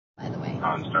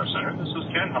OnStar Center. This is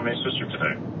Ken. How may I assist you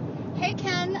today? Hey,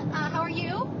 Ken. How are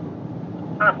you?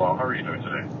 Hi, Paul. How are you doing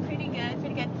today? Pretty good,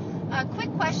 pretty good.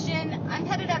 Quick question. I'm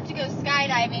headed up to go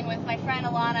skydiving with my friend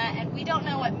Alana, and we don't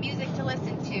know what music to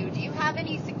listen to. Do you have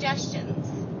any suggestions?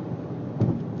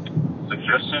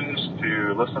 Suggestions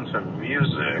to listen to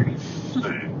music. Let's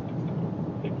see.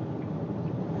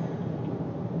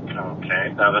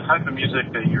 Okay. Now, the type of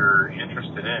music that you're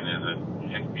interested in, is it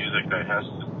music that has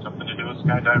something to do with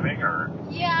skydiving, or?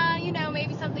 Yeah,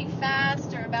 maybe something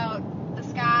fast or about the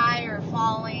sky or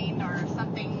falling or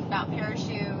something about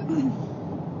parachutes,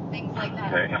 things like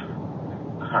that. Okay.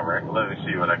 All right. Well, let me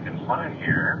see what I can find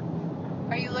here.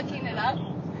 Are you looking it up?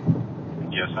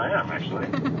 Yes, I am, actually.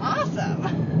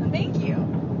 Awesome. Thank you.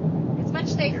 It's much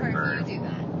safer if you do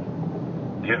that.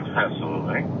 Yes,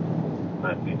 absolutely.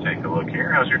 Let me take a look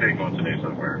here. How's your day going today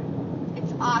so far?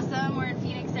 It's awesome. We're in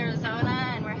Phoenix,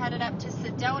 Arizona, and we're headed up to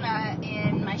Sedona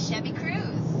in my Chevy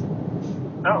Cruze.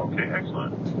 Oh, okay,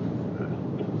 excellent.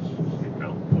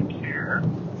 Go look here.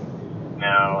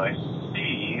 Now I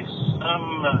see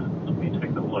some. Let me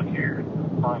take a look here.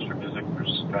 Songs for music for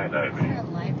skydiving. Is there a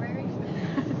library?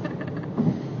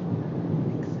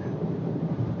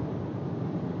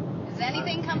 Does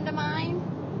anything come to mind?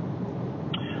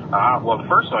 Well, the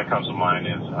first one that comes to mind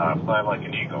is Fly Like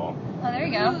an Eagle. Oh, there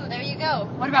you go. Ooh, there you go.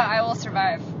 What about I Will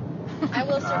Survive? I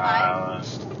Will Survive.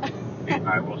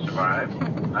 I Will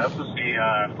Survive. I also see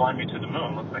Fly Me to the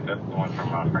Moon. Looks like that's the one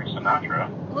from Frank Sinatra.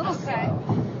 A little slow.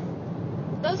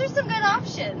 Those are some good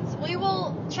options. We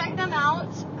will check them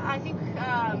out. I think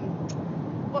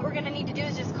what we're going to need to do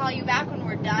is just call you back when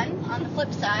we're done on the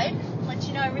flip side. Let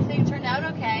you know everything turned out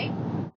okay.